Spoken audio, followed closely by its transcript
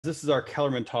This is our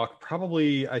Kellermann talk,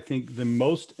 probably, I think, the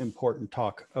most important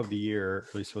talk of the year,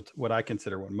 at least what I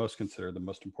consider, what most consider the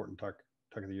most important talk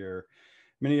of the year.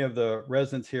 Many of the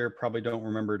residents here probably don't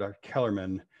remember Dr.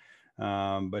 Kellermann,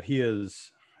 but he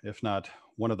is, if not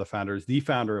one of the founders, the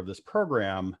founder of this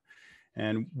program.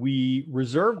 And we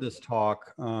reserve this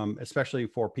talk, especially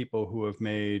for people who have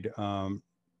made not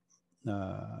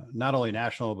only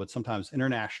national, but sometimes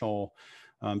international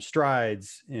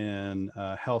strides in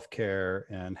healthcare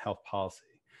and health policy.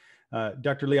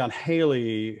 Dr. Leon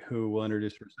Haley, who we'll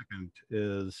introduce for a second,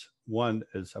 is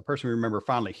a person we remember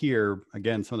fondly here.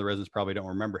 Again, some of the residents probably don't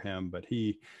remember him, but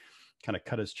he kind of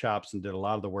cut his chops and did a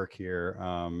lot of the work here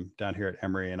down here at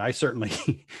Emory. And I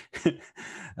certainly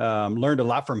learned a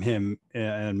lot from him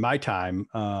in my time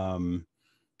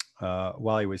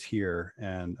while he was here.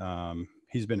 And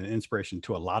he's been an inspiration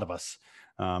to a lot of us,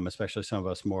 especially some of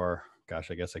us more,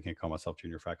 gosh, I guess I can't call myself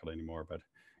junior faculty anymore, but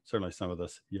certainly some of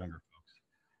us younger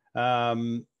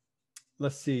folks.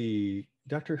 Let's see,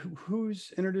 Doctor,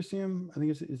 who's introducing him? I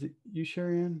think is it you,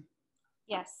 Sherry Ann?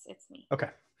 Yes, it's me. Okay.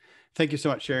 Thank you so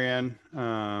much, Sherry Ann.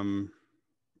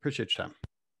 Appreciate your time.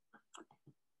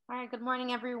 All right, good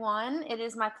morning, everyone. It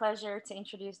is my pleasure to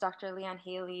introduce Dr. Leon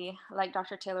Haley. Like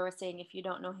Dr. Taylor was saying, if you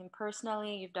don't know him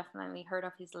personally, you've definitely heard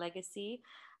of his legacy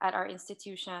at our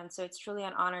institution. So it's truly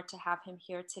an honor to have him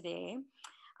here today.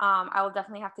 I will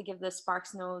definitely have to give the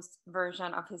Sparks Nose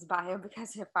version of his bio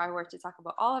because if I were to talk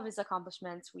about all of his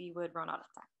accomplishments, we would run out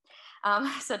of time.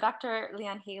 So Dr.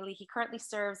 Leon Haley, he currently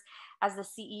serves as the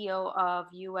CEO of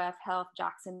UF Health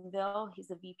Jacksonville. He's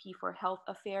the VP for Health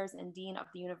Affairs and Dean of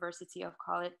the University of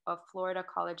Florida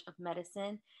College of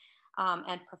Medicine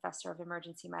and Professor of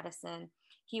Emergency Medicine.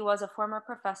 He was a former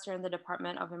professor in the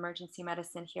Department of Emergency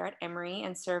Medicine here at Emory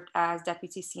and served as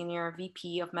Deputy Senior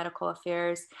VP of Medical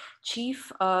Affairs,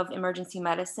 Chief of Emergency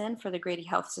Medicine for the Grady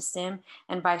Health System,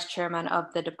 and Vice Chairman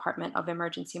of the Department of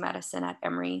Emergency Medicine at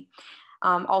Emory.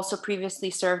 Also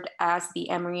previously served as the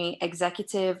Emory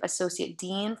Executive Associate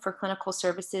Dean for Clinical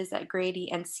Services at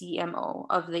Grady and CMO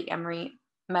of the Emory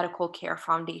Medical Care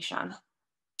Foundation.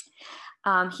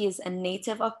 He is a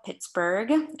native of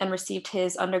Pittsburgh and received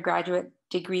his undergraduate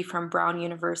degree from Brown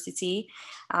University,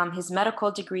 his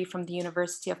medical degree from the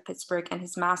University of Pittsburgh, and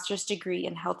his master's degree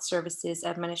in health services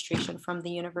administration from the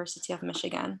University of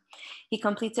Michigan. He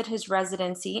completed his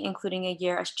residency, including a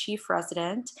year as chief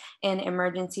resident in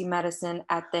emergency medicine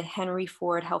at the Henry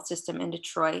Ford Health System in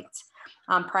Detroit.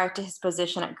 Prior to his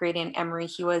position at Grady and Emory,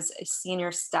 he was a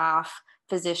senior staff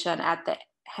physician at the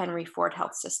Henry Ford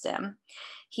Health System.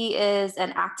 He is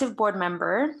an active board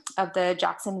member of the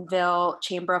Jacksonville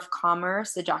Chamber of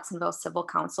Commerce, the Jacksonville Civil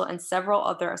Council, and several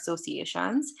other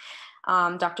associations.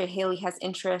 Dr. Haley has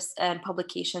interests and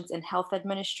publications in health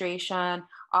administration,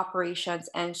 operations,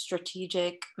 and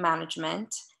strategic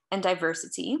management and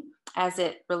diversity as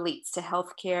it relates to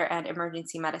healthcare and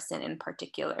emergency medicine in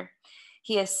particular.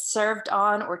 He has served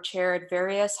on or chaired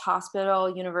various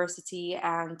hospital, university,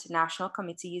 and national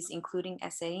committees, including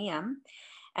SAEM,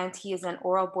 and he is an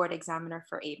oral board examiner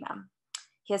for ABEM.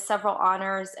 He has several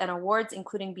honors and awards,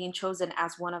 including being chosen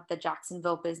as one of the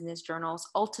Jacksonville Business Journal's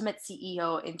Ultimate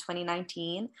CEO in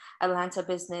 2019, Atlanta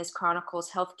Business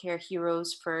Chronicle's Healthcare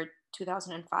Heroes for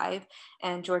 2005,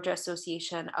 and Georgia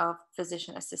Association of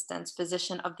Physician Assistants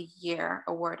Physician of the Year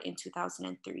Award in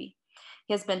 2003.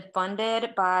 He has been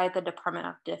funded by the Department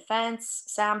of Defense,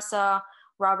 SAMHSA,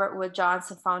 Robert Wood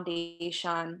Johnson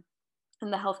Foundation,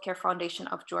 and the Healthcare Foundation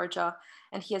of Georgia.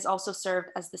 And he has also served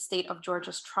as the State of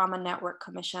Georgia's Trauma Network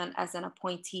Commission as an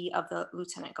appointee of the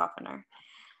Lieutenant Governor.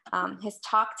 His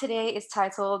talk today is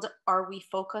titled, "Are We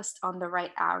Focused on the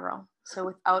Right Arrow?" So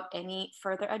without any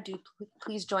further ado,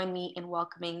 please join me in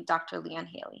welcoming Dr. Leon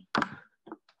Haley.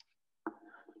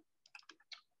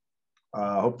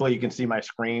 Hopefully you can see my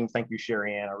screen. Thank you,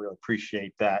 Sherry Ann. I really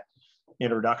appreciate that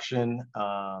introduction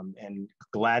and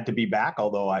glad to be back,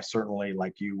 although I certainly,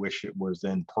 like you, wish it was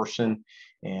in person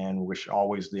and wish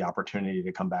always the opportunity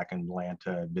to come back in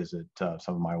Atlanta, visit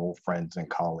some of my old friends and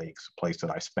colleagues, a place that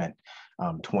I spent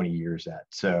 20 years at.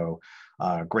 So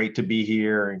great to be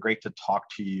here and great to talk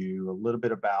to you a little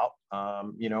bit about,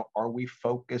 are we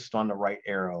focused on the right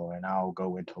arrow? And I'll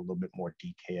go into a little bit more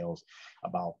details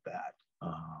about that.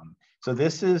 So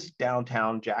this is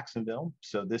downtown Jacksonville.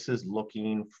 So this is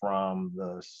looking from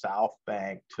the South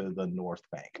Bank to the North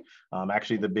Bank.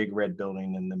 Actually, the big red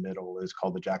building in the middle is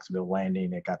called the Jacksonville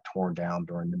Landing. It got torn down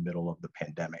during the middle of the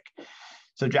pandemic.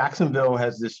 So Jacksonville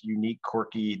has this unique,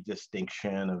 quirky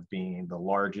distinction of being the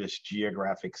largest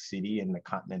geographic city in the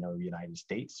continental United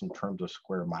States in terms of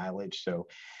square mileage. So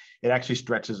it actually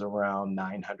stretches around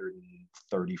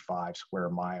 935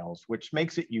 square miles, which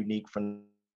makes it unique from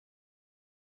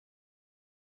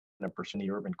in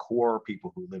the urban core,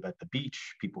 people who live at the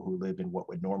beach, people who live in what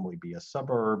would normally be a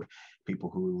suburb, people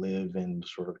who live in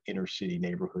sort of inner city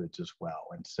neighborhoods as well.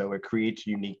 And so it creates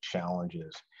unique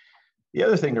challenges. The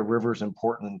other thing the river is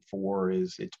important for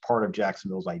is it's part of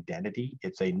Jacksonville's identity.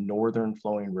 It's a northern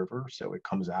flowing river, so it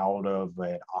comes out of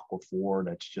an aquifer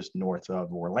that's just north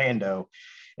of Orlando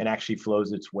and actually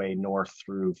flows its way north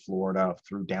through Florida,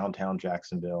 through downtown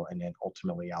Jacksonville, and then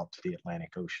ultimately out to the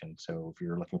Atlantic Ocean. So if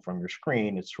you're looking from your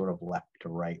screen, it's sort of left to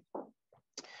right.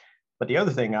 But the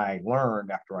other thing I learned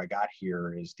after I got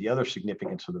here is the other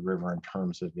significance of the river in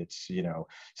terms of its,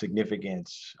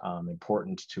 significance,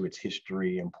 importance to its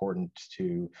history, importance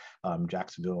to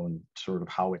Jacksonville and sort of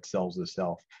how it sells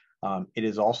itself. It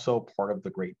is also part of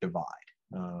the Great Divide.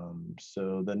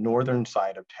 So the northern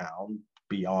side of town,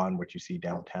 beyond what you see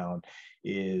downtown,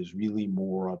 is really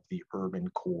more of the urban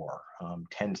core,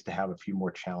 tends to have a few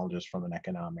more challenges from an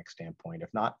economic standpoint, if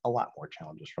not a lot more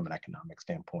challenges from an economic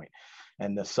standpoint.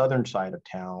 And the southern side of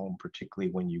town,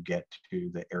 particularly when you get to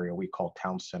the area we call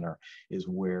town center, is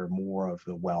where more of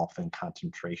the wealth and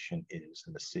concentration is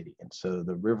in the city. And so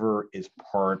the river is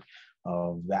part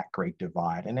of that great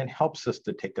divide. And it helps us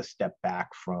to take a step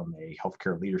back from a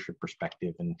healthcare leadership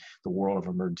perspective in the world of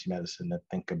emergency medicine to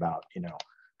think about,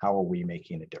 how are we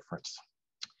making a difference?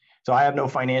 So I have no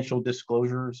financial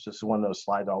disclosures. This is one of those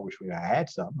slides I wish I had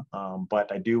some,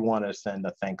 but I do want to send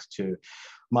a thanks to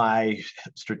my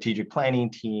strategic planning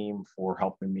team for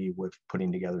helping me with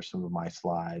putting together some of my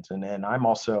slides. And then I'm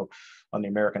also on the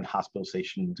American Hospital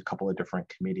Association, a couple of different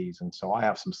committees. And so I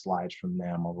have some slides from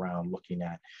them around looking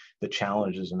at the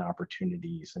challenges and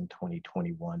opportunities in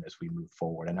 2021 as we move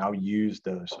forward. And I'll use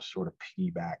those to sort of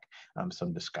piggyback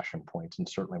some discussion points, and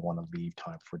certainly want to leave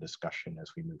time for discussion as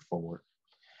we move forward.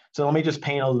 So let me just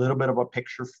paint a little bit of a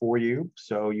picture for you.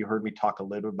 So you heard me talk a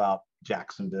little about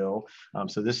Jacksonville.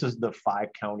 So this is the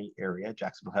 5-county area.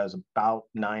 Jacksonville has about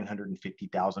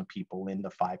 950,000 people in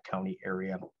the 5-county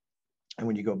area. And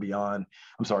when you go beyond,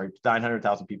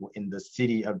 900,000 people in the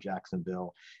city of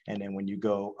Jacksonville. And then when you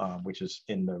go, which is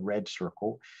in the red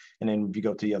circle, and then if you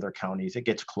go to the other counties, it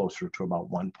gets closer to about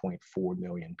 1.4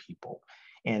 million people.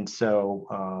 And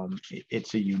so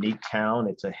it's a unique town.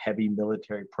 It's a heavy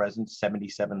military presence,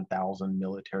 77,000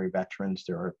 military veterans.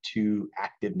 There are 2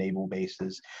 active naval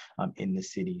bases in the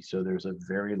city. So there's a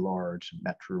very large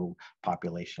metro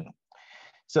population.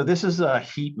 So this is a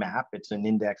heat map. It's an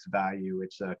index value.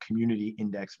 It's a community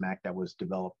index map that was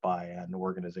developed by an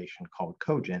organization called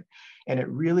Cogent. And it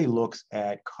really looks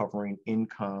at covering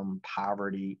income,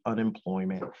 poverty,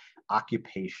 unemployment,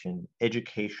 occupation,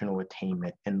 educational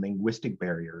attainment, and linguistic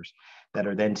barriers that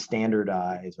are then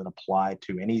standardized and applied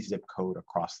to any zip code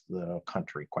across the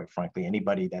country. Quite frankly,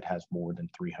 anybody that has more than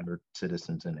 300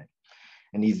 citizens in it.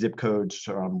 And these zip codes,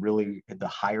 really, the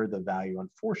higher the value,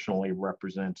 unfortunately,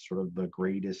 represents sort of the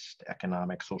greatest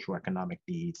social economic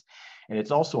needs. And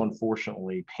it's also,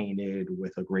 unfortunately, painted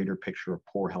with a greater picture of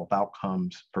poor health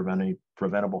outcomes,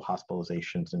 preventable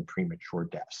hospitalizations, and premature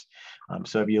deaths.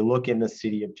 So if you look in the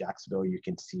city of Jacksonville, you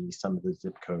can see some of the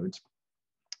zip codes.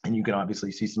 And you can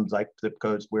obviously see some zip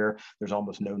codes where there's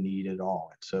almost no need at all.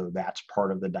 And so that's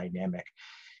part of the dynamic.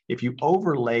 If you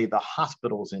overlay the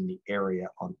hospitals in the area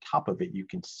on top of it, you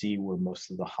can see where most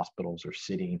of the hospitals are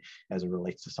sitting as it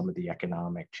relates to some of the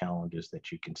economic challenges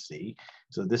that you can see.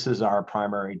 So this is our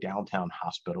primary downtown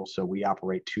hospital. So we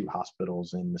operate 2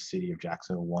 hospitals in the city of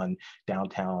Jacksonville, one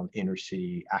downtown inner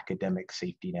city academic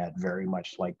safety net, very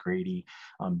much like Grady,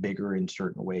 bigger in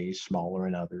certain ways, smaller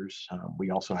in others.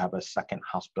 We also have a second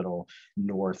hospital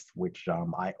north, which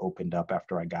I opened up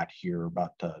after I got here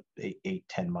about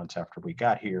 8-10 months after we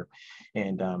got here.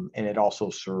 And it also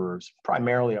serves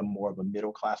primarily more of a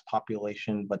middle class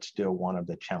population, but still one of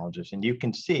the challenges. And you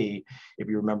can see, if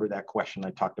you remember that question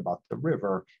I talked about the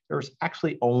river, there's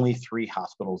actually only 3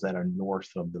 hospitals that are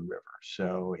north of the river.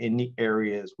 So in the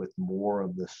areas with more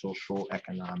of the social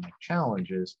economic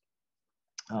challenges,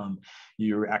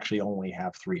 you actually only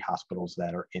have 3 hospitals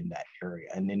that are in that area.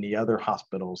 And then the other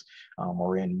hospitals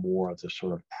are in more of the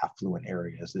sort of affluent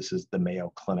areas. This is the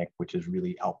Mayo Clinic, which is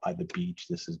really out by the beach.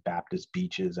 This is Baptist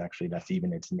Beaches. Actually, that's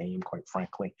even its name, quite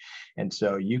frankly. And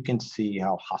so you can see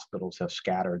how hospitals have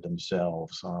scattered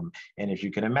themselves. And if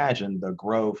you can imagine, the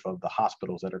growth of the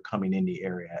hospitals that are coming in the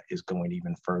area is going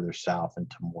even further south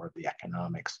into more of the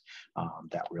economics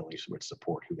that really would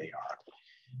support who they are.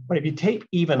 But if you take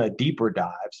even a deeper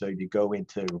dive, so if you go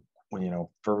into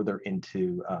further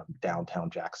into downtown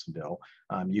Jacksonville,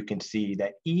 you can see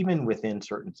that even within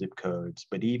certain zip codes,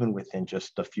 but even within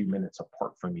just a few minutes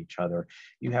apart from each other,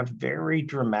 you have very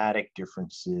dramatic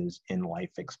differences in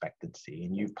life expectancy.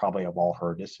 And you probably have all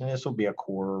heard this, and this will be a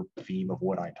core theme of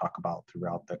what I talk about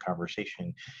throughout the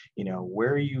conversation.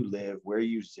 Where you live, where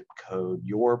you zip code,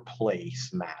 your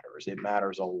place matters. It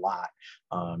matters a lot.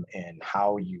 And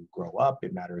how you grow up,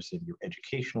 it matters in your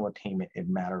educational attainment, it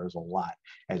matters a lot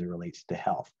as it relates to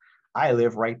health. I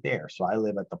live right there. So I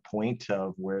live at the point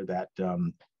of where that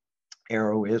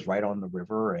arrow is, right on the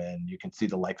river, and you can see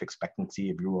the life expectancy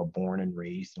if you were born and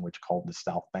raised in which called the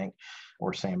South Bank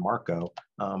or San Marco.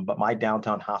 But my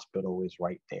downtown hospital is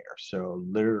right there. So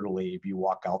literally, if you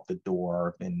walk out the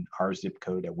door, in our zip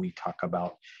code that we talk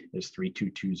about is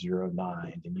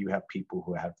 32209, and you have people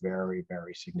who have very,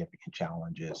 very significant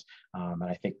challenges. And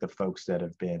I think the folks that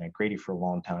have been at Grady for a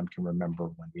long time can remember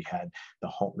when we had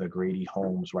the Grady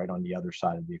homes right on the other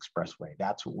side of the expressway.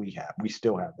 That's what we have. We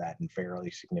still have that in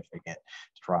fairly significant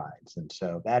strides. And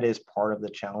so that is part of the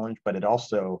challenge, but it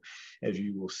also, as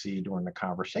you will see during the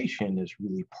conversation, is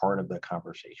really part of the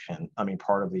conversation. I mean,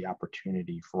 part of the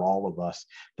opportunity for all of us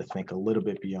to think a little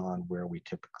bit beyond where we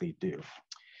typically do.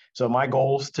 So my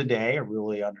goals today are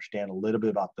really understand a little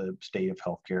bit about the state of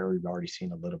healthcare. We've already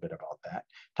seen a little bit about that.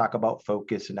 Talk about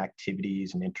focus and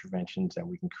activities and interventions that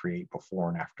we can create before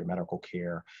and after medical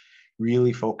care.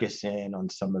 Really focus in on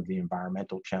some of the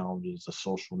environmental challenges, the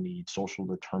social needs, social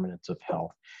determinants of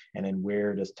health, and then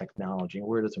where does technology and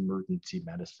where does emergency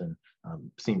medicine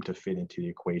seem to fit into the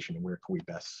equation, and where can we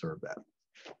best serve that?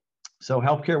 So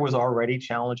healthcare was already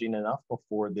challenging enough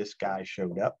before this guy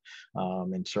showed up.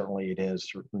 And certainly it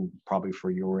is probably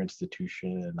for your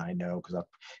institution. And I know because I've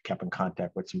kept in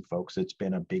contact with some folks, it's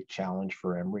been a big challenge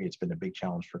for Emory. It's been a big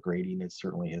challenge for Grady. And it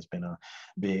certainly has been a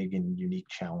big and unique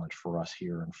challenge for us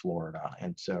here in Florida.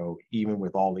 And so even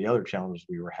with all the other challenges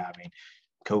we were having,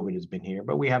 COVID has been here,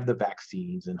 but we have the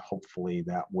vaccines, and hopefully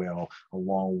that will,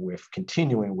 along with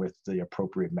continuing with the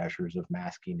appropriate measures of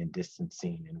masking and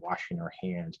distancing and washing our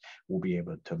hands, we'll be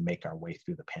able to make our way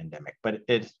through the pandemic. But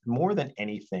it's more than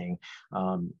anything,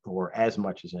 or as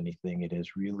much as anything, it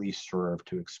has really served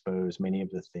to expose many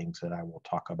of the things that I will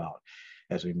talk about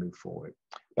as we move forward.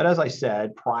 But as I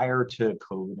said, prior to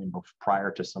COVID and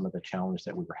prior to some of the challenges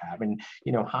that we were having,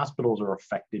 hospitals are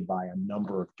affected by a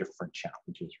number of different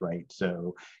challenges, right?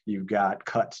 So you've got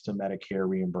cuts to Medicare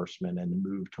reimbursement and the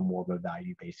move to more of a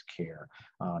value-based care,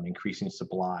 increasing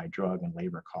supply, drug, and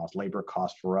labor costs. Labor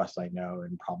costs for us, I know,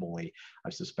 and probably I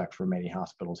suspect for many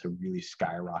hospitals have really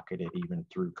skyrocketed even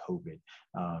through COVID,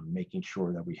 making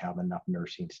sure that we have enough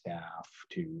nursing staff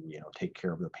to, take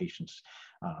care of the patients,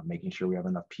 making sure we have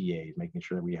enough PAs, making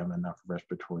sure that we have enough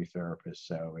respiratory therapists.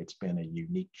 So it's been a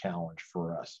unique challenge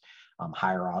for us.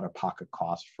 Higher out-of-pocket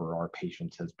costs for our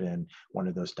patients has been one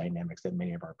of those dynamics that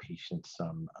many of our patients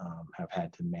have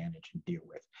had to manage and deal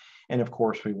with. And of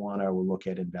course, we want to look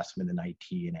at investment in IT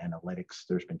and analytics.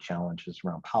 There's been challenges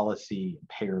around policy, and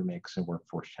payer mix, and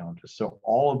workforce challenges. So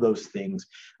all of those things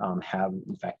have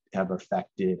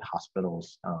affected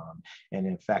hospitals, and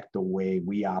in fact, the way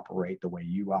we operate, the way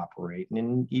you operate,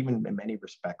 and even in many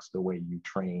respects, the way you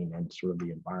train and sort of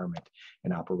the environment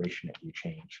and operation that you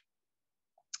change.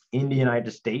 In the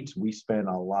United States, we spend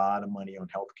a lot of money on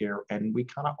healthcare, and we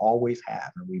kind of always have,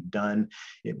 and we've done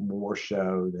it more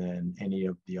so than any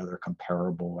of the other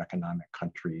comparable economic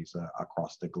countries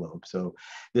across the globe. So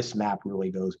this map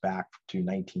really goes back to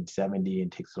 1970 and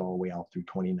takes it all the way out through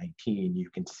 2019. You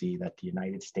can see that the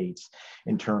United States,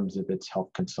 in terms of its health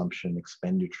consumption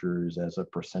expenditures as a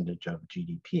percentage of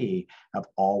GDP, have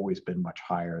always been much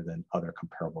higher than other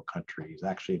comparable countries.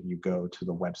 Actually, if you go to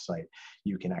the website,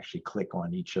 you can actually click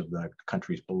on each of the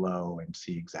countries below and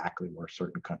see exactly where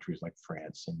certain countries like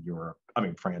France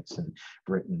and France and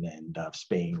Britain and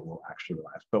Spain will actually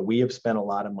rise. But we have spent a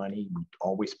lot of money. We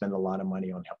always spend a lot of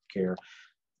money on healthcare.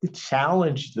 The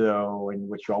challenge, though, and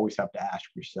what you always have to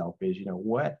ask yourself is,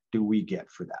 what do we get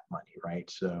for that money, right?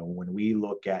 So when we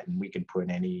look at, and we can put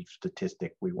any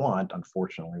statistic we want,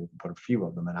 unfortunately, we can put a few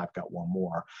of them, and I've got one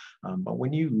more. But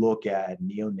when you look at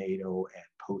neonatal and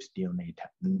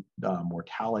post-neonatal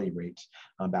mortality rates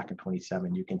back in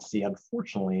 2007, you can see,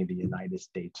 unfortunately, the United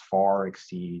States far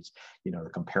exceeds,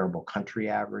 the comparable country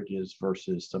averages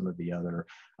versus some of the other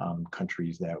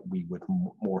countries that we would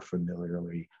more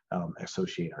familiarly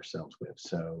associate ourselves with.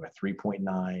 So at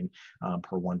 3.9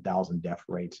 per 1,000 death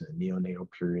rates in the neonatal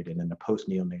period, and in the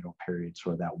post-neonatal period,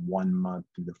 sort of that 1 month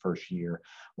through the first year,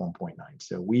 1.9.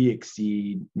 So we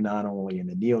exceed not only in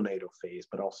the neonatal phase,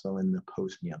 but also in the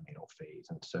post-neonatal phase.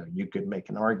 And so you could make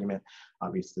an argument,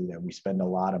 obviously, that we spend a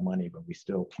lot of money, but we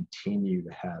still continue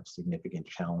to have significant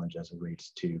challenge as it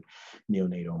relates to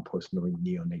neonatal and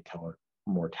post-neonatal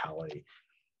mortality.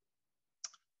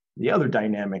 The other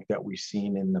dynamic that we've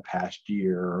seen in the past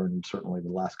year, and certainly the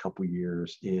last couple of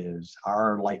years, is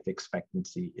our life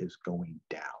expectancy is going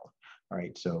down. All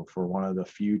right, so for one of the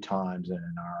few times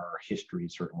in our history,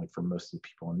 certainly for most of the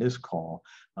people on this call,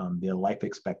 the life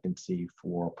expectancy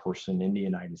for a person in the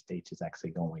United States is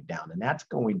actually going down. And that's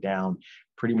going down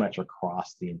pretty much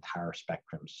across the entire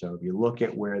spectrum. So if you look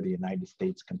at where the United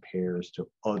States compares to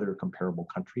other comparable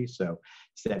countries, so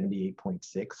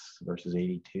 78.6 versus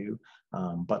 82.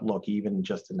 But look, even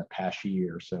just in the past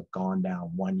year, so gone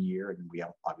down 1 year, and we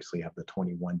obviously have the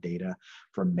 21 data.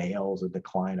 For males, a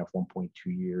decline of 1.2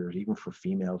 years, even for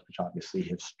females, which obviously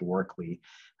historically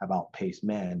have outpaced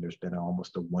men, there's been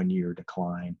almost a 1 year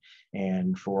decline.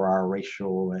 And for our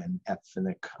racial and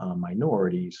ethnic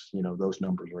minorities, you know, those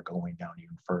numbers are going down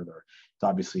even further. It's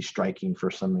obviously striking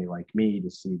for somebody like me to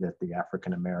see that the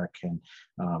African-American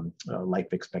life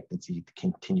expectancy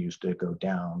continues to go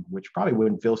down, which probably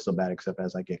wouldn't feel so bad, except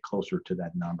as I get closer to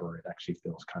that number, it actually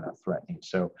feels kind of threatening.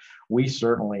 So we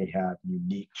certainly have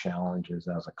unique challenges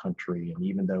as a country. And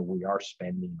even though we are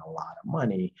spending a lot of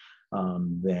money,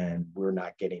 then we're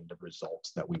not getting the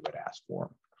results that we would ask for.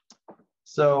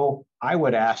 So I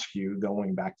would ask you,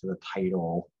 going back to the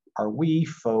title, are we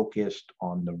focused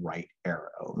on the right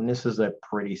arrow? And this is a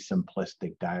pretty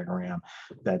simplistic diagram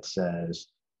that says,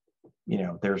 you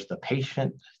know, there's the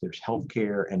patient, there's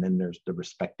healthcare, and then there's the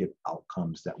respective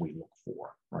outcomes that we look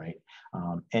for, right?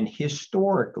 And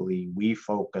historically, we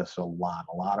focus a lot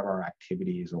of our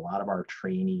activities, a lot of our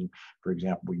training, for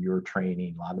example, your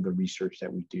training, a lot of the research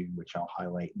that we do, which I'll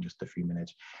highlight in just a few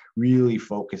minutes, really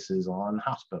focuses on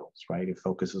hospitals, right? It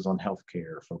focuses on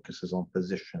healthcare, focuses on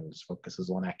physicians, focuses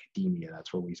on academia.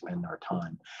 That's where we spend our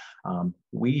time.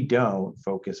 We don't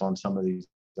focus on some of these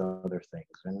other things,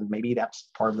 and maybe that's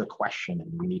part of the question,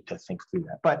 and we need to think through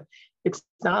that. But it's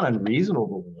not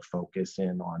unreasonable to focus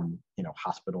in on, you know,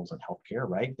 hospitals and healthcare,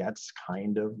 right? That's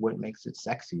kind of what makes it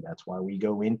sexy. That's why we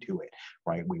go into it,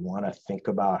 right? We want to think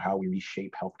about how we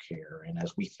reshape healthcare, and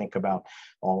as we think about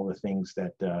all the things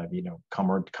that you know,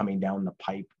 coming down the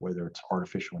pipe, whether it's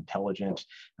artificial intelligence,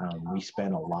 we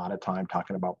spend a lot of time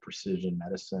talking about precision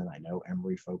medicine. I know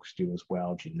Emory folks do as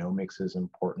well. Genomics is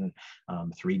important.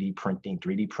 3D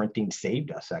printing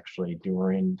saved us actually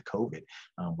during COVID.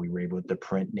 We were able to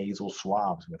print nasal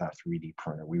swabs with our 3D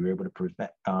printer. We were able to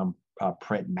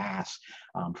print masks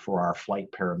for our flight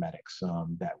paramedics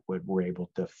that were able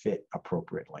to fit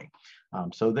appropriately.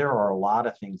 So there are a lot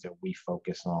of things that we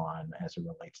focus on as it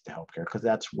relates to healthcare, because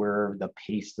that's where the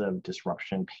pace of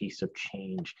disruption, pace of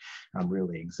change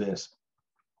really exists.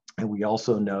 And we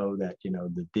also know that, you know,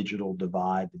 the digital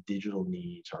divide, the digital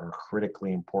needs are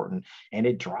critically important, and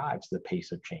it drives the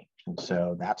pace of change. And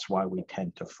so that's why we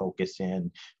tend to focus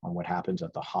in on what happens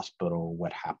at the hospital,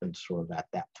 what happens sort of at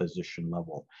that physician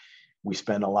level. We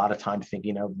spend a lot of time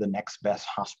thinking of the next best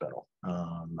hospital.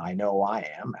 I know I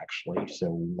am actually. So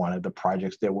one of the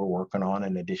projects that we're working on,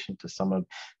 in addition to some of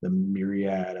the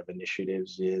myriad of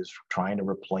initiatives, is trying to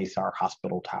replace our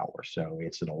hospital tower. So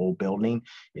it's an old building,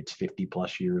 it's 50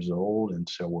 plus years old. And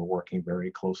so we're working very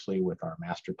closely with our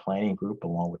master planning group,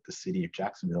 along with the city of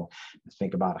Jacksonville, to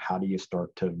think about how do you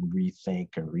start to rethink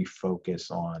and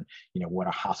refocus on, you know, what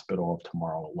a hospital of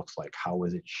tomorrow looks like. How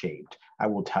is it shaped? I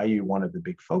will tell you, one of the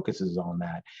big focuses on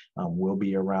that will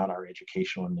be around our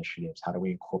educational initiatives. How do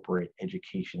we incorporate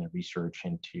education and research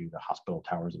into the hospital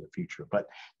towers of the future? But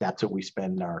that's what we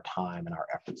spend our time and our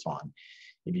efforts on.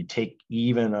 If you take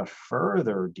even a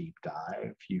further deep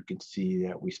dive, you can see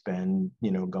that we spend, you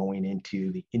know, going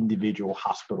into the individual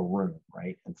hospital room,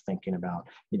 right? And thinking about,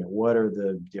 you know, what are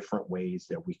the different ways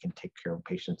that we can take care of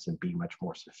patients and be much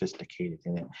more sophisticated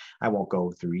in it. I won't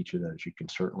go through each of those. You can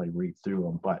certainly read through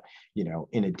them. But, you know,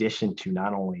 in addition to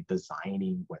not only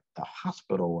designing what the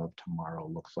hospital of tomorrow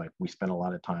looks like, we spend a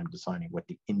lot of time designing what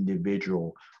the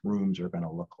individual rooms are going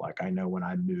to look like. I know when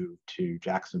I moved to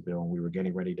Jacksonville and we were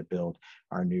getting ready to build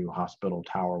our new hospital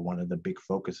tower, one of the big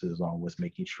focuses on was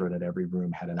making sure that every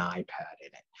room had an iPad in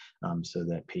it. so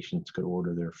that patients could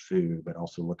order their food, but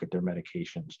also look at their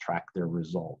medications, track their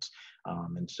results.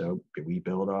 And so we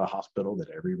build a hospital that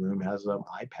every room has an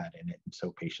iPad in it. And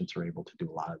so patients are able to do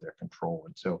a lot of their control.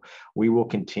 And so we will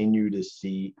continue to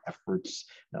see efforts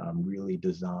really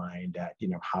designed at,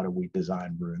 how do we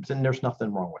design rooms? And there's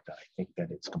nothing wrong with that. I think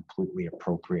that it's completely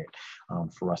appropriate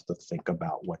for us to think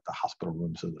about what the hospital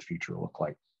rooms of the future look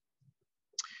like.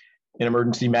 In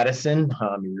emergency medicine,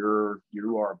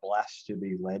 you are blessed to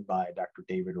be led by Dr.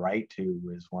 David Wright, who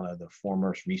is one of the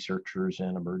foremost researchers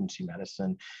in emergency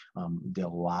medicine. Did a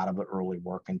lot of early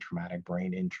work in traumatic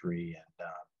brain injury,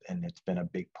 and it's been a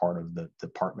big part of the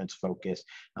department's focus.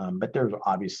 But there's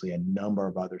obviously a number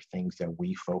of other things that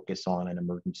we focus on in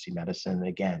emergency medicine. And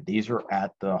again, these are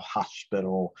at the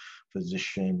hospital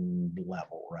physician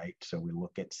level, right? So we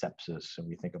look at sepsis, and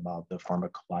we think about the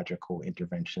pharmacological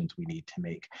interventions we need to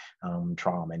make,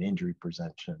 trauma and injury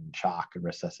prevention, shock and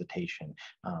resuscitation.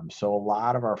 So a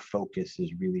lot of our focus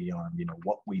is really on,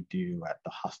 what we do at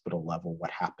the hospital level, what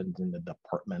happens in the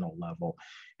departmental level,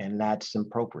 and that's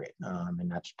appropriate. And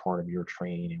that's part of your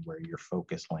training and where your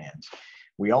focus lands.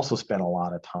 We also spent a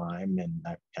lot of time, and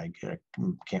I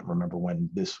can't remember when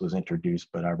this was introduced,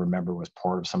 but I remember it was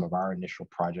part of some of our initial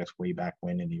projects way back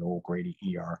when in the old Grady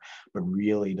ER, but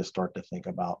really to start to think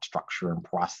about structure and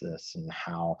process and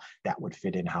how that would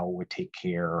fit in, how it would take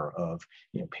care of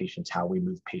patients, how we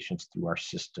move patients through our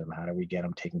system, how do we get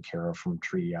them taken care of from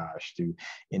triage to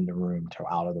in the room to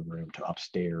out of the room to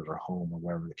upstairs or home or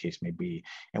wherever the case may be.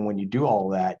 And when you do all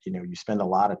that, you spend a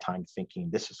lot of time thinking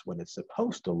this is what it's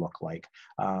supposed to look like.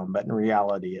 But in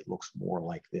reality, it looks more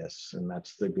like this. And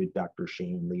that's the good Dr.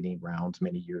 Shane leading rounds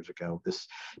many years ago. This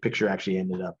picture actually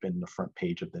ended up in the front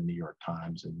page of the New York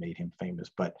Times and made him famous.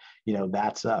 But,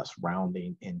 that's us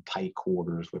rounding in tight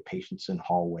quarters with patients in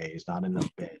hallways, not enough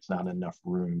beds, not enough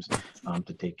rooms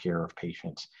to take care of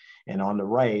patients. And on the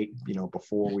right,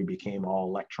 before we became all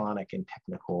electronic and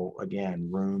technical, again,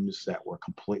 rooms that were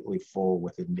completely full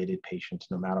with admitted patients,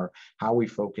 no matter how we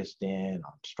focused in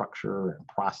on structure and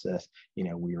process,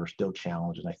 we were still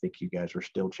challenged. And I think you guys are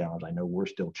still challenged. I know we're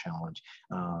still challenged.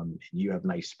 You have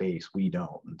nice space, we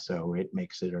don't. And so it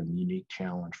makes it a unique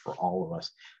challenge for all of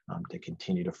us to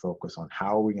continue to focus on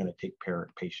how are we going to take care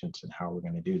of patients and how are we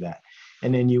going to do that.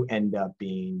 And then you end up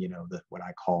being, what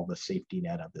I call the safety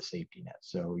net of the safety net.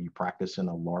 So you practice in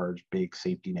a large, big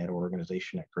safety net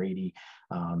organization at Grady.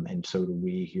 And so do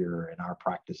we here in our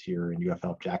practice here in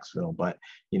UFL Jacksonville. But,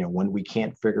 when we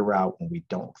can't figure out, when we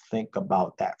don't think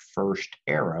about that first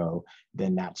arrow,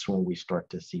 then that's when we start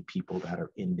to see people that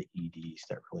are in the EDs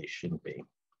that really shouldn't be.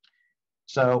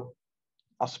 So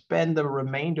I'll spend the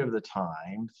remainder of the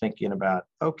time thinking about,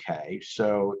 okay,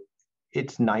 so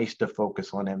it's nice to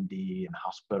focus on MD and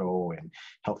hospital and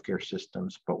healthcare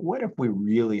systems, but what if we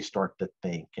really start to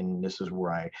think, and this is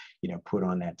where I, put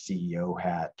on that CEO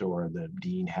hat or the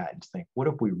dean hat and think, what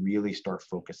if we really start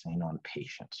focusing on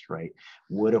patients, right?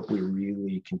 What if we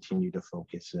really continue to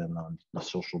focus in on the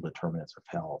social determinants of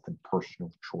health and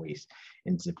personal choice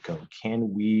and zip code?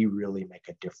 Can we really make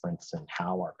a difference in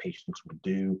how our patients will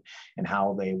do and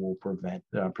how they will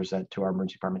present to our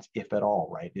emergency departments, if at all,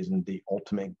 right? Isn't the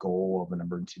ultimate goal of an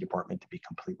emergency department to be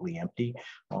completely empty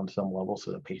on some level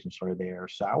so the patients are there?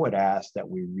 So I would ask that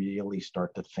we really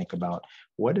start to think about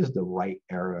what is the right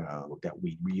area that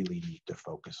we really need to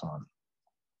focus on.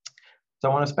 So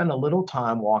I want to spend a little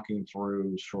time walking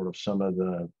through sort of some of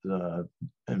the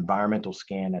environmental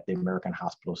scan that the American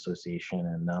Hospital Association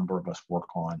and a number of us work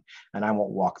on. And I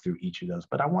won't walk through each of those,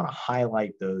 but I want to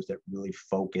highlight those that really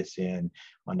focus in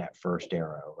on that first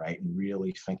arrow, right? And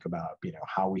really think about,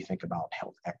 how we think about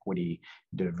health equity,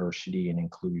 diversity and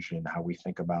inclusion, how we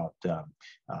think about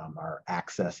our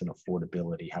access and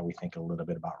affordability, how we think a little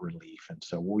bit about relief. And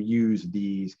so we'll use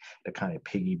these to kind of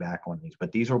piggyback on these,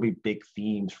 but these will be big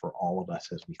themes for all of us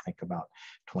as we think about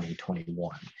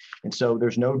 2021. And so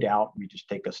there's no doubt we just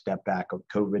take a step back of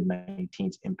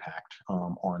COVID-19's impact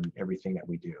on everything that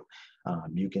we do.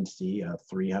 You can see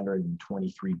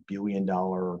 $323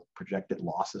 billion projected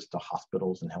losses to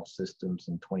hospitals and health systems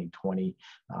in 2020.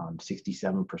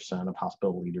 67% of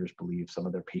hospital leaders believe some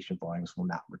of their patient volumes will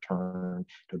not return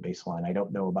to a baseline. I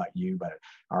don't know about you, but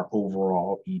our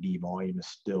overall ED volume is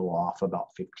still off about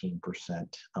 15%.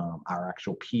 Our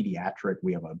actual pediatric,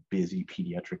 we have a busy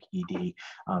pediatric ED,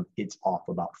 it's off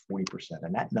about 40%.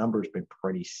 And that number has been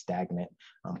pretty stagnant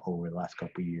over the last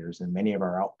couple of years. And many of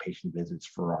our outpatient visits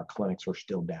for our clinics are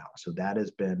still down. So that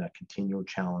has been a continual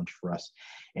challenge for us.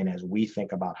 And as we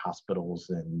think about hospitals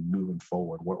and moving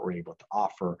forward, what we're able to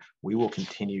offer, we will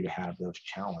continue to have those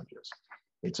challenges.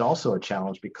 It's also a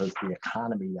challenge because the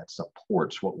economy that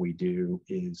supports what we do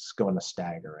is going to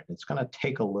stagger, and it's going to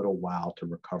take a little while to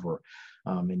recover.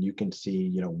 And you can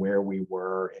see, where we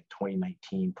were in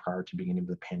 2019 prior to beginning of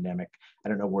the pandemic. I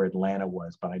don't know where Atlanta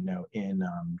was, but I know in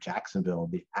Jacksonville,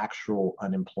 the actual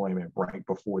unemployment right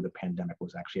before the pandemic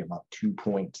was actually about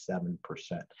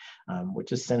 2.7%,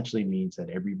 which essentially means that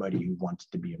everybody who wants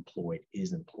to be employed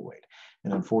is employed.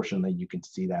 And unfortunately, you can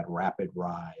see that rapid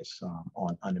rise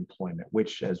on unemployment,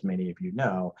 which, as many of you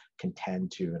know, can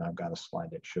tend to, and I've got a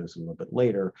slide that shows a little bit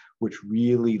later, which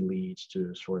really leads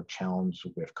to sort of challenges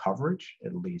with coverage.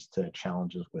 It leads to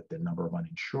challenges with the number of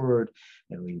uninsured.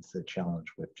 It leads to challenge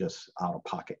with just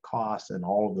out-of-pocket costs, and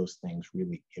all of those things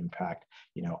really impact,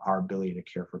 our ability to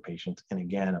care for patients, and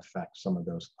again, affect some of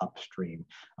those upstream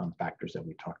factors that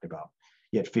we talked about.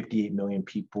 Yet 58 million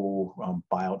people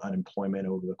filed unemployment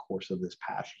over the course of this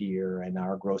past year, and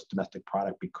our gross domestic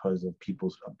product, because of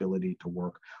people's ability to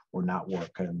work or not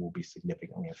work, will be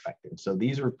significantly affected. So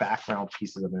these are background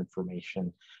pieces of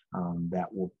information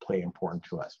that will play important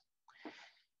to us.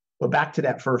 But back to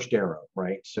that first arrow,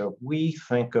 right? So if we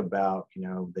think about,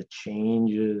 the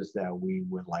changes that we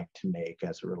would like to make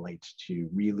as it relates to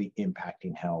really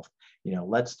impacting health,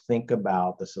 let's think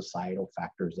about the societal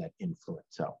factors that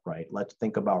influence health, right? Let's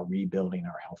think about rebuilding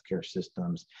our healthcare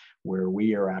systems where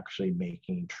we are actually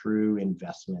making true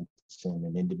investments in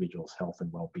an individual's health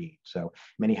and well-being. So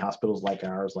many hospitals like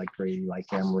ours, like Grady, like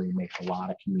Emory, make a lot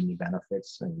of community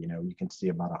benefits. And, you can see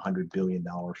about $100 billion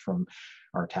from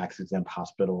our tax-exempt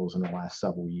hospitals in the last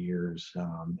several years.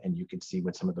 And you can see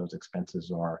what some of those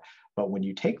expenses are. But when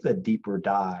you take the deeper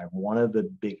dive, one of the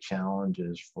big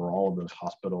challenges for all of those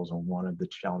hospitals, and one of the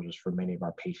challenges for many of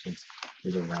our patients,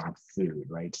 is around food,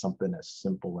 right? Something as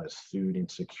simple as food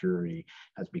insecurity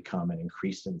has become an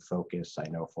increasing focus. I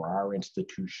know for our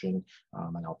institution,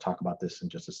 and I'll talk about this in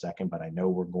just a second, but I know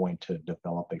we're going to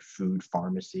develop a food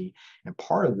pharmacy. And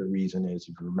part of the reason is,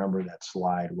 if you remember that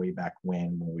slide way back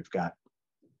when we've got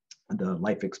the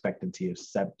life expectancy of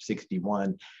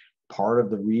 61, part of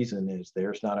the reason is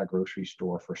there's not a grocery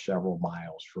store for several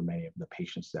miles for many of the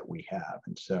patients that we have.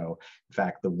 And so, in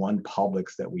fact, the one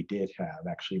Publix that we did have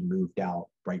actually moved out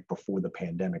right before the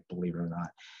pandemic, believe it or not.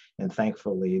 And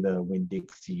thankfully, the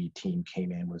Winn-Dixie team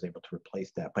came in, was able to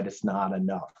replace that. But it's not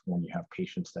enough when you have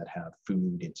patients that have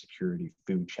food insecurity,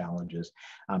 food challenges.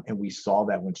 And we saw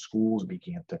that when schools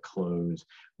began to close,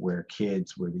 where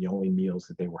kids were the only meals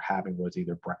that they were having was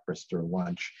either breakfast or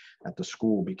lunch at the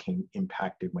school, became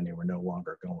impacted when they were no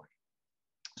longer going.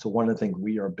 So one of the things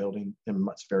we are building, and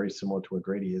much very similar to what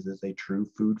Grady is a true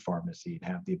food pharmacy,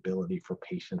 and have the ability for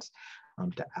patients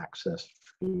to access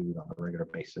food on a regular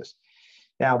basis.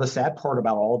 Now, the sad part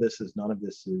about all this is none of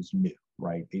this is new,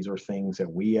 right? These are things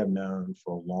that we have known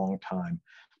for a long time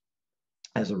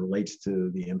as it relates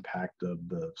to the impact of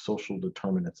the social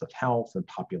determinants of health and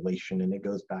population. And it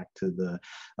goes back to the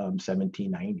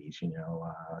 1790s.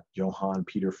 Johann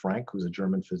Peter Frank, who's a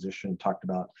German physician, talked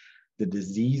about the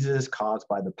diseases caused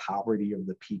by the poverty of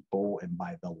the people and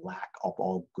by the lack of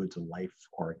all goods of life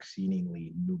are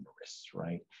exceedingly numerous,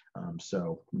 right?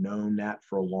 So known that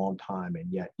for a long time, and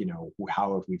yet,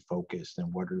 how have we focused,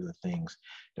 and what are the things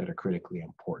that are critically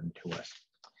important to us?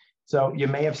 So you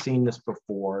may have seen this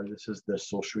before. This is the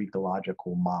social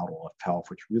ecological model of health,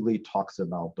 which really talks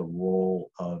about the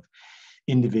role of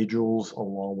individuals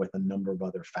along with a number of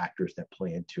other factors that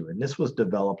play into it. And this was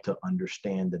developed to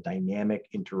understand the dynamic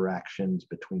interactions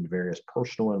between various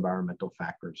personal and environmental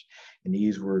factors. And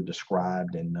these were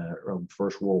described in the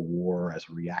First World War as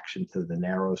a reaction to the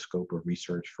narrow scope of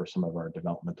research for some of our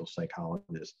developmental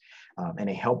psychologists. And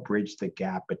it helped bridge the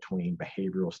gap between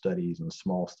behavioral studies and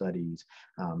small studies.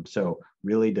 So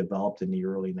really developed in the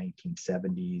early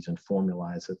 1970s and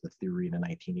formalized as a theory in the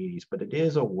 1980s. But it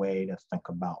is a way to think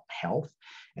about health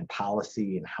and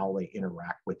policy and how they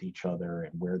interact with each other,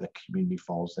 and where the community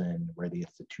falls in, where the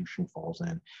institution falls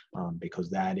in, because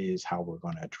that is how we're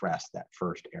going to address that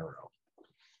first arrow.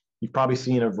 You've probably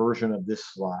seen a version of this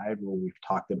slide where we've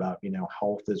talked about,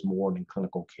 health is more than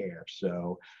clinical care.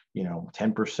 So,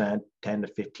 10%, 10 to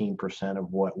 15%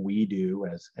 of what we do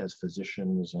as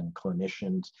physicians and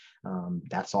clinicians,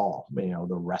 that's all. The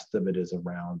rest of it is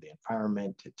around the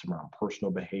environment, it's around personal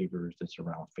behaviors, it's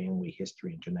around family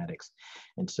history and genetics.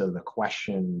 And so the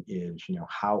question is,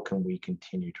 how can we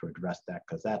continue to address that?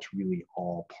 Because that's really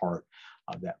all part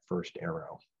of that first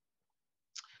arrow.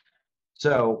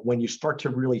 So when you start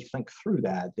to really think through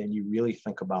that, then you really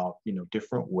think about,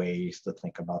 different ways to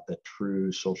think about the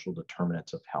true social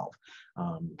determinants of health.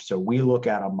 So we look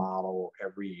at a model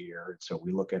every year. So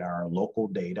we look at our local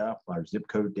data, our zip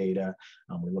code data,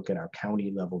 we look at our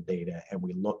county level data, and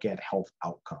we look at health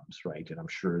outcomes, right? And I'm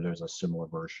sure there's a similar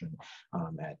version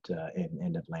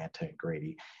in Atlanta and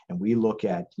Grady. And we look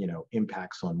at,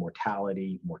 impacts on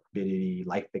mortality, morbidity,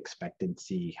 life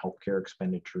expectancy, healthcare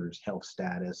expenditures, health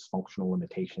status, functional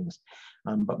limitations.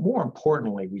 But more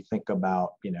importantly, we think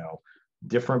about,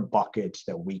 different buckets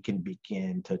that we can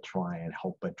begin to try and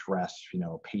help address,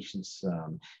 patients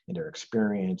in their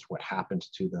experience, what happens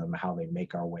to them, how they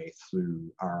make our way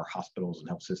through our hospitals and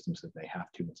health systems that they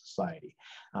have to in society.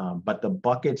 But the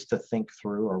buckets to think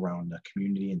through around the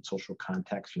community and social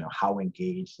context, how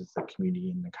engaged is the community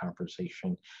in the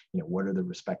conversation? What are the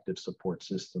respective support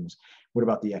systems? What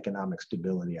about the economic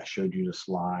stability? I showed you the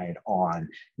slide on,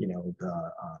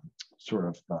 the sort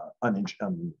of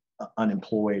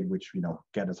unemployed, which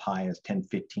get as high as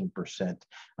 10-15%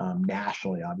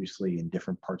 nationally. Obviously, in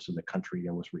different parts of the country,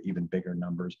 there was even bigger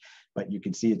numbers. But you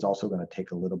can see it's also going to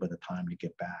take a little bit of time to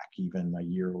get back. Even a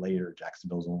year later,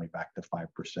 Jacksonville's only back to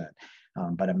 5%.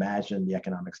 But imagine the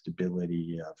economic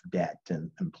stability of debt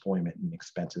and employment and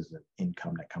expenses and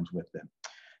income that comes with them.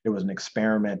 There was an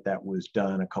experiment that was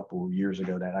done a couple of years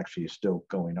ago that actually is still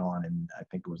going on, and I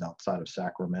think it was outside of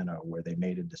Sacramento, where they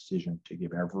made a decision to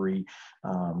give every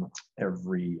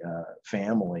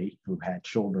family who had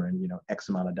children, X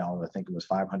amount of dollars. I think it was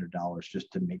 $500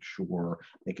 just to make sure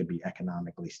they could be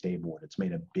economically stable. And it's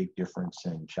made a big difference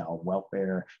in child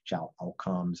welfare, child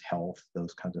outcomes, health,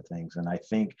 those kinds of things. And I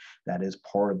think that is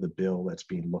part of the bill that's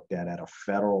being looked at a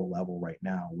federal level right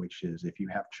now, which is if you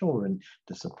have children,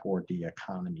 to support the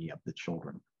economy of the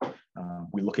children.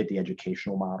 We look at the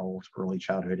educational models, early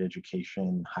childhood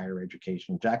education, higher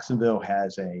education. Jacksonville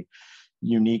has a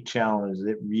unique challenge.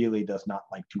 It really does not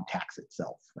like to tax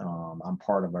itself. I'm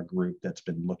part of a group that's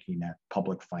been looking at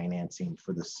public financing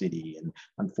for the city. And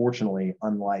unfortunately,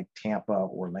 unlike Tampa,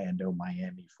 Orlando,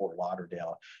 Miami, Fort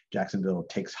Lauderdale, Jacksonville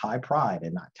takes high pride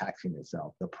in not taxing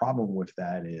itself. The problem with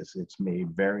that is it's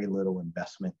made very little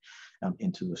investment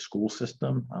into the school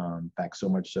system. In fact, so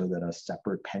much so that a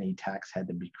separate penny tax had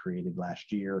to be created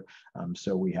last year.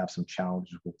 So we have some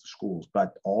challenges with the schools,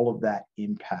 but all of that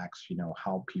impacts,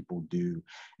 how people do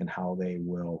and how they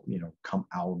will, come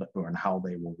out, and how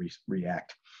they will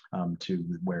react to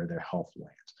where their health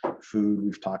lands. Food,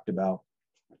 we've talked about.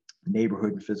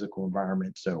 Neighborhood and physical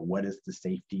environment. So what is the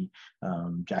safety?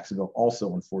 Jacksonville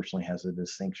also unfortunately has a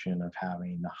distinction of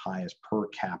having the highest per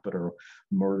capita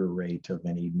murder rate of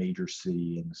any major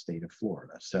city in the state of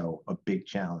Florida. So a big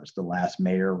challenge. The last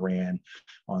mayor ran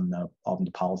on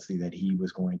the policy that he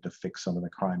was going to fix some of the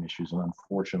crime issues. And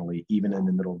unfortunately, even in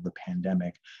the middle of the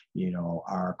pandemic,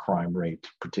 our crime rate,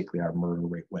 particularly our murder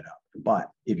rate, went up. But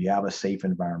if you have a safe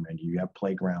environment, you have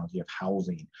playgrounds, you have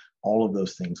housing, all of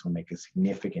those things will make a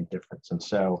significant difference. And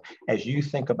so as you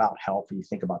think about health, you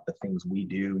think about the things we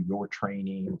do, your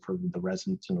training for the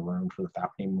residents in the room, for the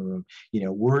faculty in the room,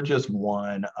 we're just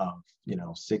one of,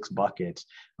 6 buckets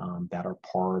that are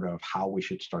part of how we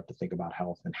should start to think about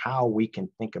health and how we can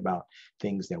think about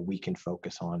things that we can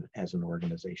focus on as an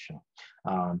organization.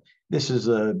 This is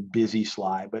a busy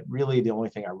slide, but really the only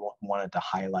thing I wanted to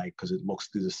highlight, because it looks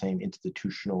through the same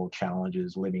institutional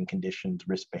challenges, living conditions,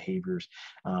 risk behaviors,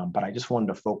 but I just wanted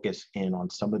to focus in on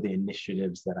some of the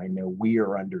initiatives that I know we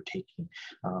are undertaking.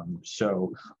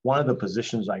 So one of the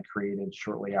positions I created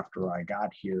shortly after I got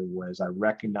here was I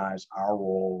recognized our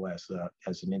role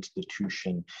as an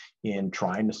institution in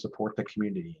trying to support the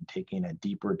community and taking a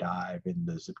deeper dive in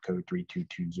the zip code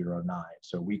 32209.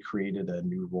 So we created a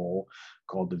new role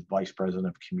called the Vice President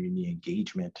of Community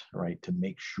Engagement, right, to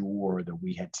make sure that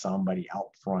we had somebody out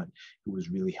front who was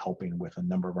really helping with a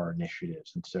number of our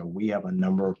initiatives. And so we have a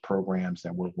number of programs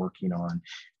that we're working on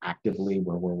actively,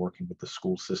 where we're working with the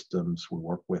school systems. We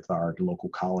work with our local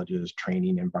colleges,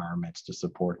 training environments to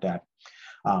support that.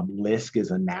 LISC is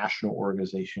a national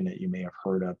organization that you may have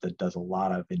heard of that does a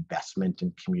lot of investment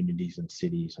in communities and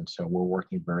cities. And so we're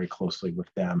working very closely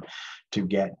with them to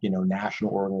get,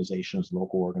 national organizations,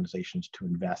 local organizations to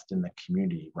invest in the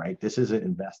community, right? This isn't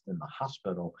invest in the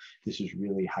hospital. This is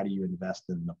really, how do you invest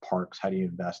in the parks? How do you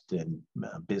invest in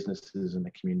businesses in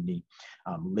the community?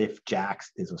 Lift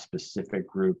Jacks is a specific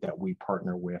group that we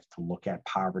partner with to look at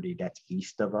poverty that's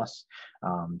east of us.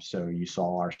 So you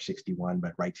saw our 61,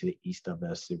 but right to the east of us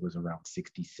this, it was around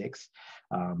 66,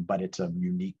 but it's a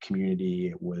unique community.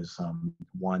 It was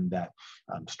one that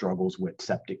struggles with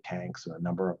septic tanks, a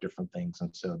number of different things.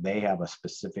 And so they have a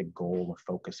specific goal of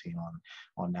focusing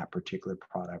on that particular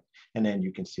product. And then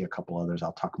you can see a couple others.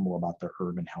 I'll talk more about the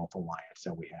Urban Health Alliance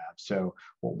that we have. So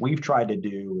what we've tried to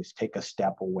do is take a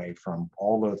step away from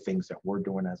all the things that we're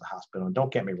doing as a hospital. And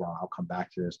don't get me wrong, I'll come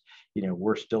back to this. You know,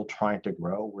 we're still trying to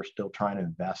grow. We're still trying to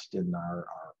invest in our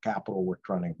capital. We're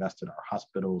trying to invest in our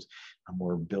hospitals.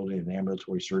 We're building an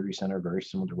ambulatory surgery center, very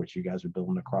similar to what you guys are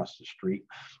building across the street.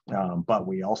 But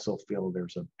we also feel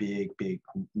there's a big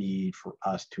need for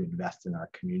us to invest in our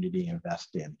community,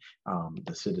 invest in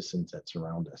the citizens that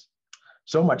surround us.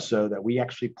 So much so that we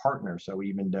actually partner. So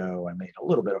even though I made a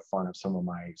little bit of fun of some of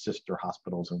my sister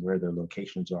hospitals and where their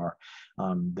locations are,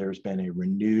 there's been a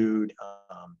renewed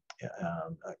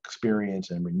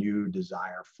experience and renewed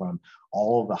desire from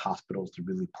all of the hospitals to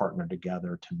really partner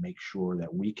together to make sure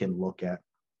that we can look at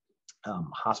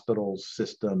hospitals,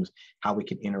 systems, how we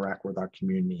can interact with our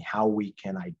community, how we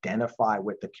can identify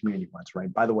what the community wants,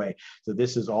 right? By the way, so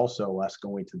this is also us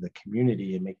going to the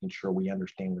community and making sure we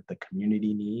understand what the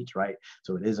community needs, right?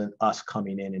 So it isn't us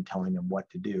coming in and telling them what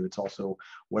to do. It's also,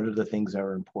 what are the things that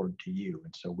are important to you?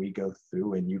 And so we go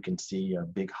through and you can see a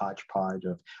big hodgepodge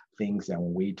of things that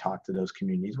when we talk to those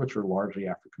communities, which are largely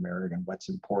African American, what's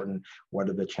important, what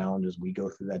are the challenges, we go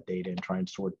through that data and try and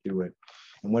sort through it.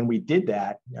 And when we did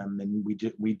that, and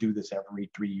we do this every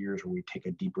 3 years where we take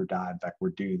a deeper dive, in fact, we're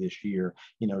due this year,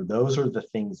 you know, those are the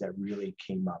things that really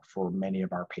came up for many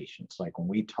of our patients. Like when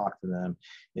we talk to them,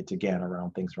 it's again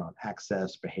around things around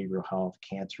access, behavioral health,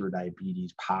 cancer,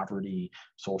 diabetes, poverty,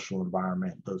 social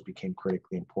environment, those became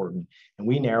critically important. And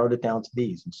we narrowed it down to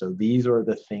these. And so these are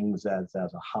the things as a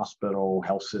hospital,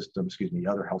 health system,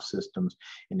 other health systems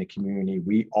in the community,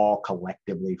 we all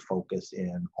collectively focus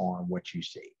in on what you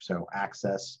see. So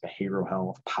access, behavioral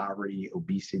health, poverty,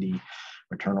 obesity,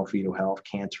 maternal fetal health,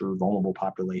 cancer, vulnerable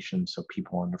populations, so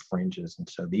people on the fringes. And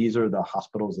so these are the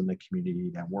hospitals in the community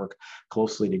that work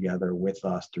closely together with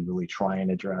us to really try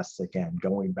and address, again,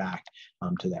 going back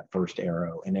to that first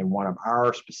arrow. And then one of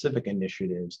our specific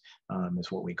initiatives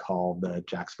is what we call the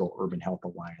Jacksonville Urban Health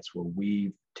Alliance, where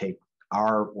we take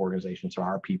our organizations, so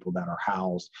our people that are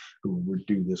housed who would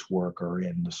do this work are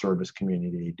in the service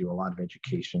community, do a lot of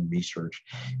education, research,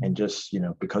 and just, you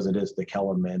know, because it is the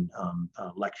Kellermann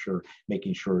lecture,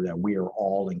 making sure that we are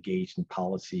all engaged in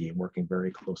policy and working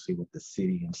very closely with the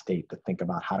city and state to think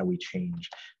about how do we change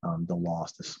the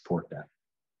laws to support that.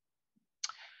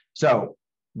 So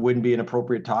wouldn't be an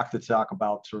appropriate talk to talk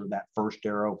about sort of that first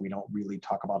arrow. We don't really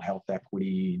talk about health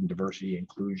equity and diversity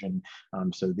inclusion.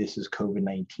 So this is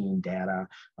COVID-19 data,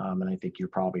 and I think you're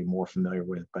probably more familiar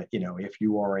with, but you know, if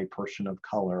you are a person of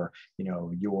color, you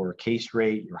know, your case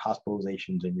rate, your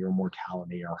hospitalizations, and your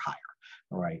mortality are higher.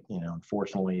 All right, you know,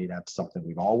 unfortunately, that's something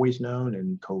we've always known,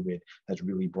 and COVID has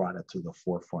really brought it to the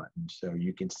forefront. And so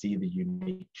you can see the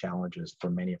unique challenges for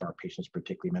many of our patients,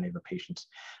 particularly many of the patients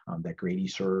that Grady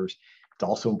serves. It's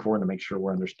also important to make sure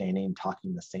we're understanding,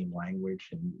 talking the same language,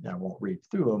 and I won't read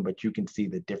through them, but you can see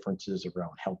the differences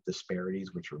around health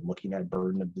disparities, which are looking at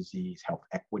burden of disease, health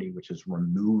equity, which is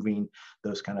removing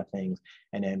those kind of things,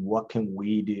 and then what can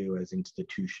we do as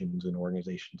institutions and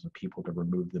organizations and people to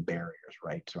remove the barriers,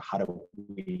 right? So how do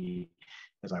we,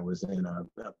 as I was in a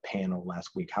panel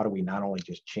last week, how do we not only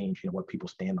just change, you know, what people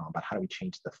stand on, but how do we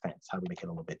change the fence? How do we make it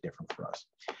a little bit different for us?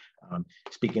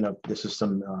 Speaking of, this is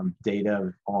some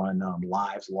data on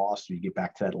lives lost. So you get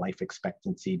back to that life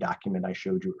expectancy document I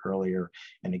showed you earlier.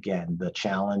 And again, the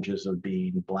challenges of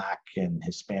being Black and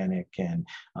Hispanic and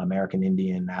American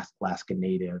Indian, Alaska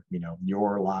Native, you know,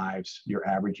 your lives, your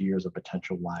average years of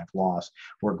potential life loss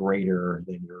were greater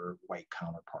than your white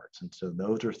counterparts. And so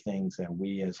those are things that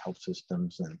we as health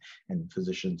systems and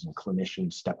physicians and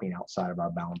clinicians stepping outside of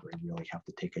our boundary really have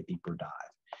to take a deeper dive.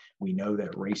 We know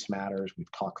that race matters.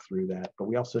 We've talked through that, but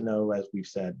we also know, as we've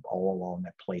said all along,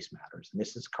 that place matters. And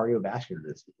this is cardiovascular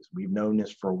disease. We've known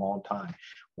this for a long time.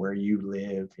 Where you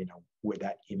live, you know, where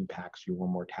that impacts your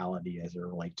mortality as it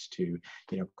relates to,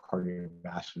 you know,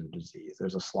 cardiovascular disease.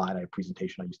 There's a slide, a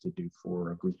presentation I used to do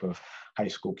for a group of high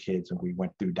school kids, and we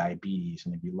went through diabetes.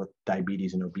 And if you look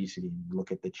diabetes and obesity, and you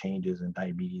look at the changes in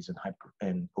diabetes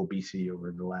and obesity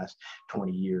over the last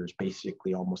 20 years,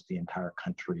 basically almost the entire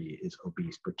country is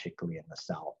obese, particularly in the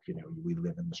South. You know, we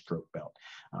live in the stroke belt.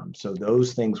 So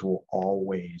those things will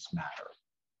always matter.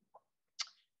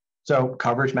 So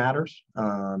coverage matters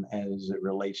as it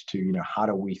relates to, how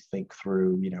do we think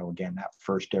through, again, that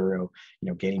first arrow,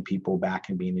 getting people back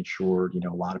and being insured.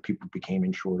 A lot of people became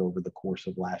insured over the course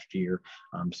of last year.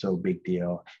 So big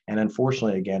deal. And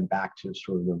unfortunately, again, back to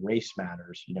sort of the race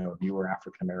matters, if you were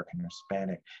African-American or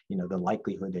Hispanic, the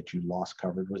likelihood that you lost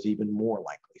coverage was even more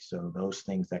likely. So those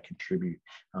things that contribute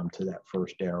to that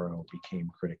first arrow became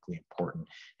critically important.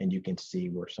 And you can see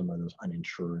where some of those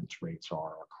uninsurance rates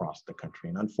are across the country.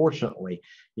 And unfortunately,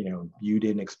 you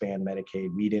didn't expand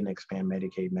Medicaid, we didn't expand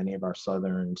Medicaid, many of our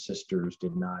Southern sisters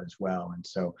did not as well. And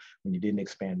so when you didn't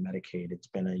expand Medicaid, it's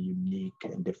been a unique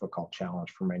and difficult challenge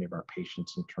for many of our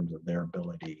patients in terms of their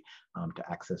ability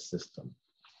to access system.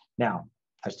 Now,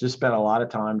 I just spent a lot of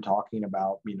time talking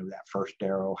about, that first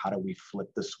arrow, how do we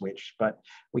flip the switch, but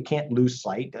we can't lose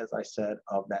sight, as I said,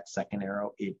 of that second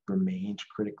arrow. It remains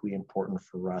critically important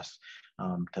for us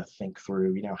to think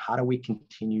through, how do we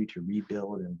continue to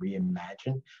rebuild and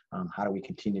reimagine? How do we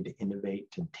continue to innovate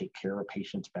and take care of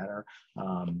patients better?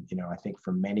 I think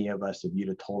for many of us, if you'd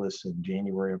have told us in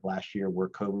January of last year where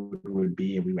COVID would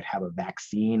be and we would have a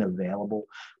vaccine available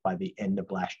by the end of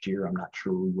last year, I'm not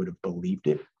sure we would have believed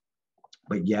it.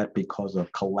 But yet, because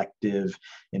of collective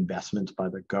investments by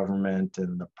the government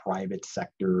and the private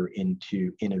sector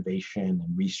into innovation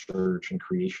and research and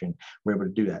creation, we're able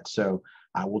to do that. So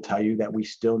I will tell you that we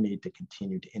still need to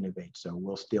continue to innovate. So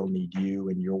we'll still need you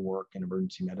and your work in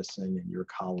emergency medicine and your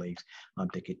colleagues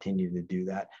to continue to do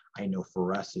that. I know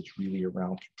for us, it's really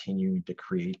around continuing to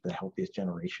create the healthiest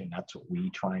generation. That's what we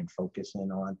try and focus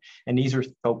in on. And these are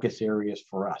focus areas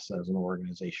for us as an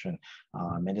organization.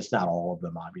 And it's not all of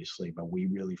them, obviously, but we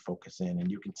really focus in. And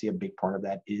you can see a big part of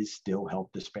that is still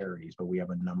health disparities, but we have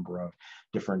a number of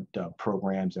different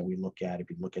programs that we look at. If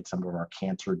you look at some of our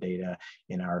cancer data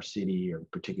in our city, or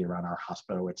particularly around our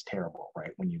hospital, it's terrible, right?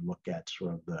 When you look at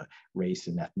sort of the race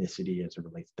and ethnicity as it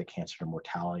relates to cancer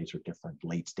mortalities or different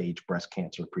late stage breast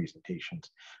cancer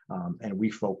presentations. And we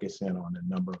focus in on a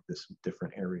number of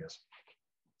different areas.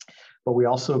 But we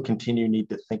also need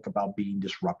to think about being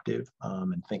disruptive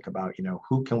and think about,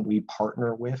 who can we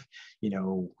partner with?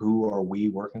 Who are we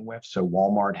working with? So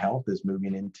Walmart Health is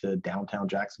moving into downtown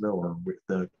Jacksonville or with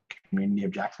the community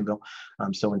of Jacksonville.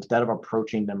 So instead of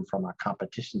approaching them from a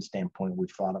competition standpoint,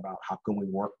 we've thought about how can we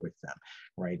work with them,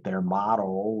 right? Their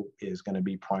model is going to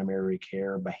be primary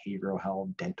care, behavioral health,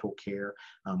 dental care,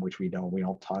 which we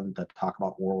don't tend to talk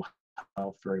about oral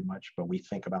health very much, but we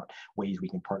think about ways we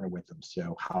can partner with them.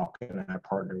 So how can I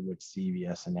partner with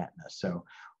CVS and Aetna? So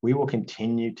we will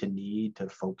continue to need to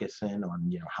focus in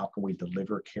on, how can we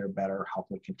deliver care better? How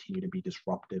can we continue to be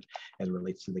disruptive as it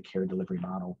relates to the care delivery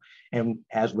model? And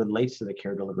as relates to the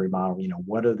care delivery model,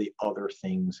 what are the other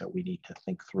things that we need to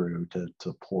think through to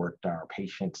support our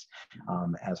patients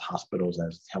as hospitals,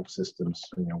 as health systems?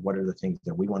 What are the things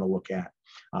that we want to look at?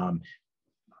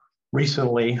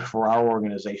 Recently, for our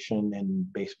organization and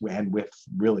with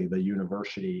really the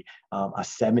university, a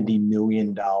 $70 million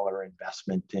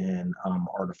investment in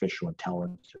artificial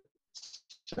intelligence.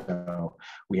 So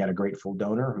we had a grateful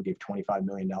donor who gave $25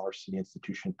 million to the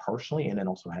institution personally, and then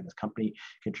also had his company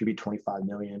contribute $25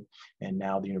 million. And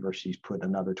now the university's put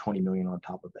another $20 million on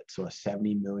top of it. So a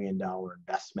 $70 million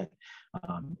investment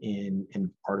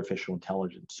in artificial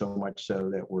intelligence. So much so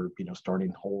that we're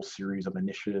starting a whole series of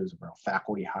initiatives around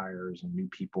faculty hires and new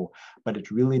people. But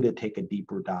it's really to take a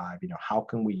deeper dive. How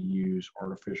can we use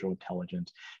artificial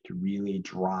intelligence to really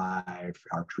drive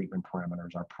our treatment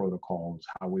parameters, our protocols,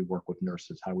 how we work with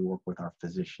nurses, how we work with our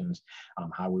physicians,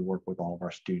 how we work with all of our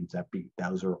students.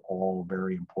 Those are all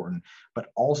very important.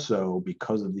 But also,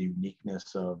 because of the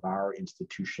uniqueness of our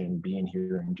institution being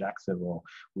here in Jacksonville,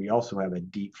 we also have a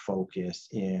deep focus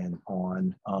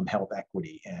on health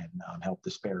equity and health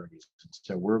disparities.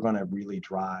 So we're going to really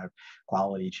drive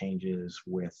quality changes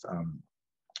with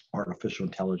artificial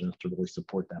intelligence to really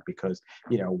support that, because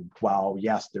while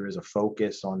yes, there is a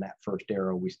focus on that first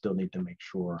arrow, we still need to make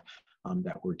sure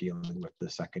that we're dealing with the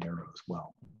second arrow as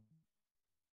well.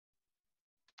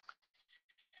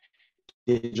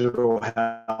 Digital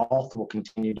health will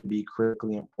continue to be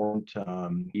critically important.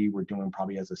 We were doing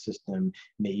probably as a system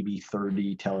maybe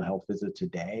 30 telehealth visits a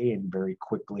day, and very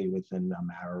quickly within a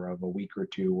matter of a week or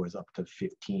two was up to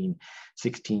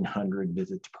 1,600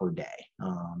 visits per day.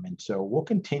 And so we'll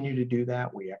continue to do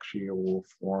that. We actually will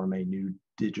form a new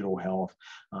digital health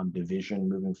division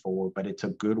moving forward, but it's a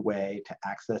good way to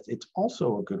access. It's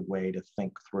also a good way to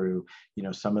think through,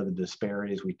 some of the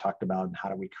disparities we talked about and how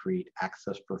do we create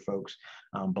access for folks.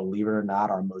 Believe it or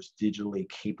not, our most digitally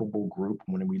capable group,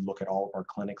 when we look at all of our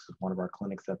clinics, is one of our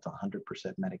clinics that's 100%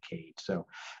 Medicaid. So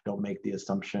don't make the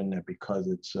assumption that because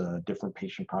it's a different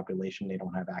patient population, they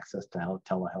don't have access to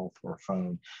telehealth or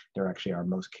phone. They're actually our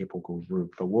most capable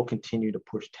group. But we'll continue to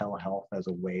push telehealth as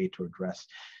a way to address,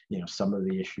 some of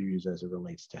the issues as it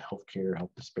relates to healthcare,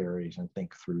 health disparities, and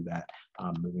think through that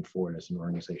moving forward as an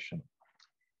organization.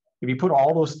 If you put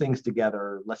all those things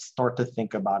together, let's start to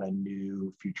think about a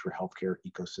new future healthcare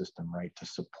ecosystem, right? To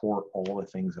support all the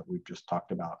things that we've just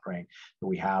talked about, right? That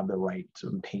we have the right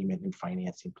payment and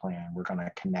financing plan. We're going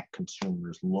to connect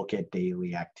consumers, look at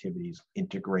daily activities,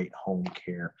 integrate home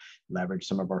care, leverage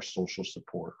some of our social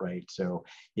support, right? So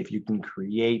if you can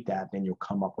create that, then you'll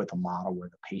come up with a model where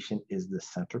the patient is the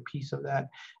centerpiece of that.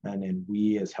 And then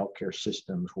we as healthcare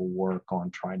systems will work on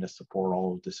trying to support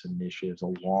all of these initiatives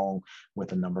along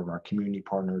with a number of our community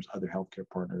partners, other healthcare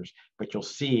partners. But you'll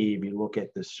see, if you look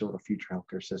at this sort of future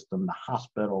healthcare system, the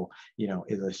hospital,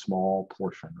 is a small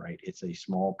portion, right? It's a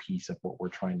small piece of what we're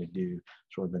trying to do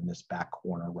sort of in this back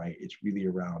corner, right? It's really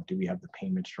around, do we have the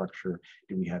payment structure?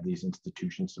 Do we have these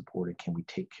institutions supported? Can we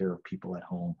take care of people at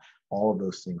home? All of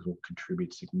those things will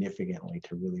contribute significantly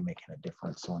to really making a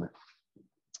difference on it.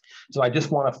 So I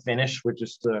just want to finish with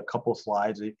just a couple of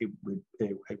slides. It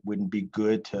wouldn't be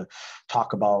good to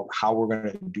talk about how we're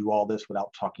going to do all this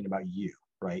without talking about you,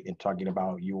 right? And talking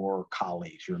about your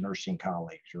colleagues, your nursing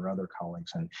colleagues, your other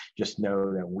colleagues, and just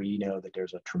know that we know that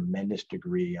there's a tremendous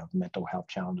degree of mental health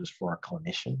challenges for our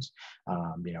clinicians.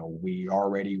 We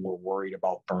already were worried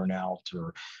about burnout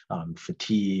or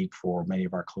fatigue for many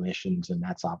of our clinicians, and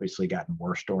that's obviously gotten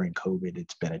worse during COVID.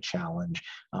 It's been a challenge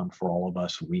for all of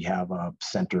us. We have a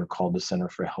center called the Center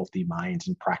for Healthy Minds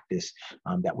and Practice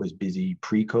that was busy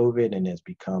pre-COVID and has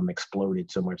become exploded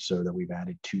so much so that we've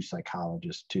added 2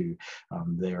 psychologists to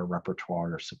their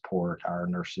repertoire to support our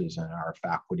nurses and our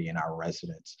faculty and our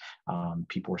residents.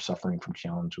 People are suffering from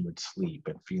challenges with sleep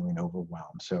and feeling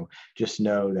overwhelmed. So just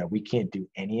know that we can't do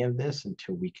any of this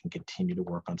until we can continue to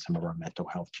work on some of our mental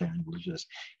health challenges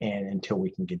and until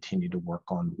we can continue to work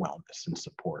on wellness and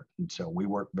support. And so we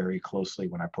work very closely,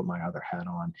 when I put my other hat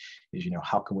on, is,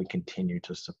 how can we continue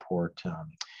to support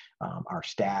our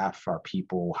staff, our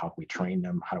people, how do we train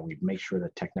them, how do we make sure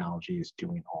that technology is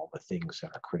doing all the things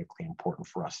that are critically important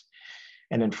for us.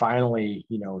 And then finally,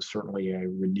 certainly a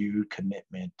renewed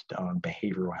commitment on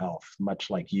behavioral health. Much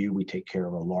like you, we take care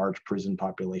of a large prison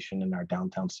population in our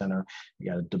downtown center. We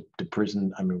got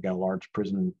we've got a large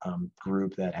prison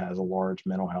group that has a large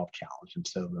mental health challenge. And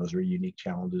so those are unique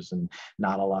challenges and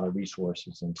not a lot of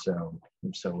resources. And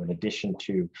so in addition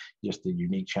to just the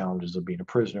unique challenges of being a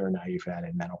prisoner, now you've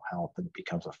added mental health, and it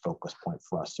becomes a focus point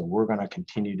for us. So we're going to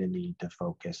continue to need to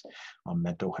focus on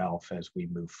mental health as we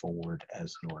move forward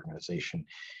as an organization.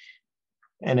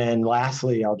 And then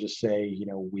lastly, I'll just say,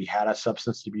 we had a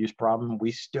substance abuse problem.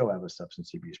 We still have a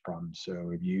substance abuse problem.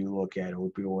 So if you look at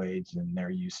opioids and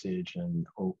their usage and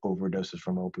overdoses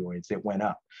from opioids, it went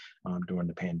up during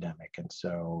the pandemic. And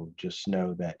so just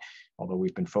know that although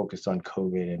we've been focused on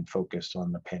COVID and focused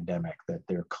on the pandemic, that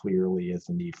there clearly is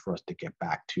a need for us to get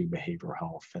back to behavioral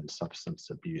health and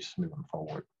substance abuse moving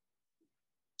forward.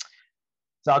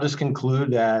 So I'll just conclude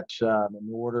that in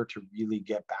order to really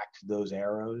get back to those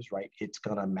arrows, right, it's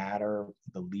going to matter.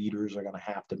 The leaders are going to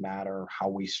have to matter. How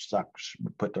we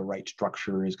put the right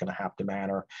structure is going to have to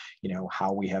matter.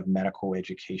 How we have medical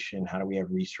education, how do we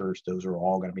have research, those are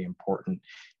all going to be important.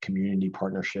 Community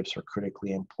partnerships are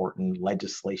critically important.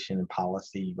 Legislation and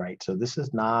policy, right? So this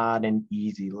is not an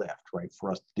easy lift, right, for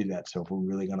us to do that. So if we're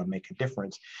really going to make a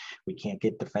difference, we can't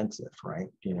get defensive, right?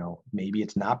 Maybe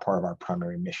it's not part of our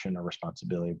primary mission or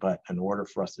responsibility, but in order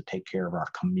for us to take care of our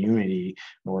community,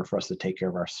 in order for us to take care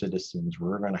of our citizens,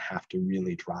 we're going to have to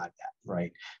really drive that,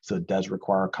 right? So it does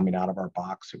require coming out of our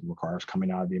box. It requires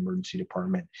coming out of the emergency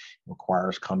department. It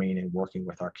requires coming and working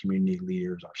with our community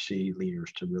leaders, our city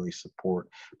leaders to really support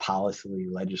policy,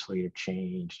 legislative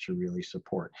change, to really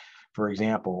support. For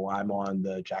example, I'm on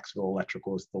the Jacksonville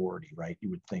Electrical Authority, right? You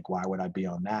would think, why would I be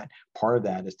on that? Part of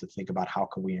that is to think about how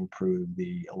can we improve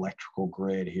the electrical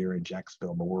grid here in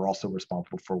Jacksonville, but we're also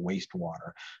responsible for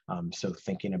wastewater. So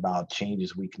thinking about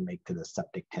changes we can make to the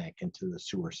septic tank and to the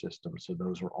sewer system. So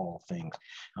those are all things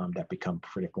that become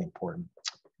critically important.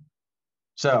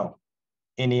 So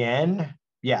in the end,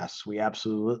 yes, we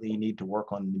absolutely need to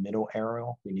work on the middle area.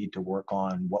 We need to work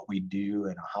on what we do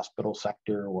in a hospital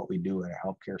sector, what we do in a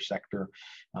healthcare sector,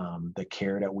 the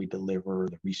care that we deliver,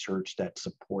 the research that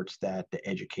supports that, the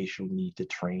education we need to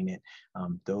train it.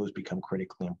 Those become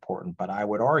critically important. But I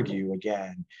would argue,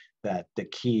 again, that the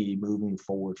key moving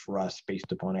forward for us,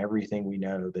 based upon everything we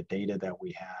know, the data that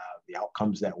we have, the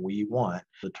outcomes that we want,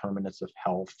 determinants of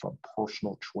health from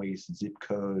personal choice, zip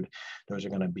code, those are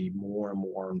going to be more and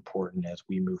more important as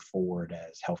we move forward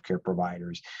as healthcare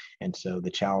providers. And so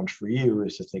the challenge for you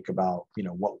is to think about,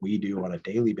 what we do on a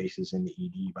daily basis in the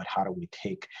ED, but how do we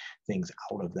take things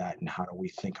out of that and how do we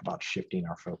think about shifting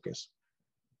our focus?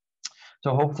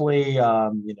 So hopefully,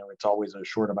 it's always a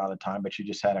short amount of time, but you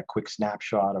just had a quick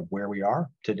snapshot of where we are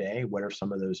today. What are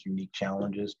some of those unique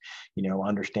challenges?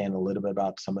 Understand a little bit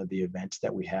about some of the events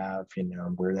that we have,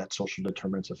 where that social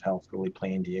determinants of health really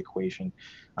play into the equation,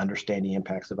 understand the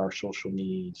impacts of our social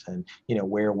needs, and,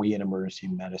 where we in emergency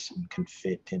medicine can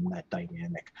fit in that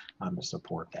dynamic to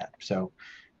support that. So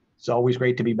it's always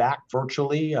great to be back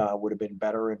virtually. Would have been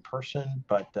better in person,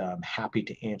 but happy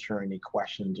to answer any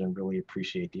questions and really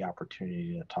appreciate the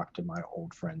opportunity to talk to my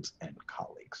old friends and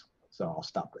colleagues. So I'll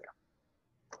stop there.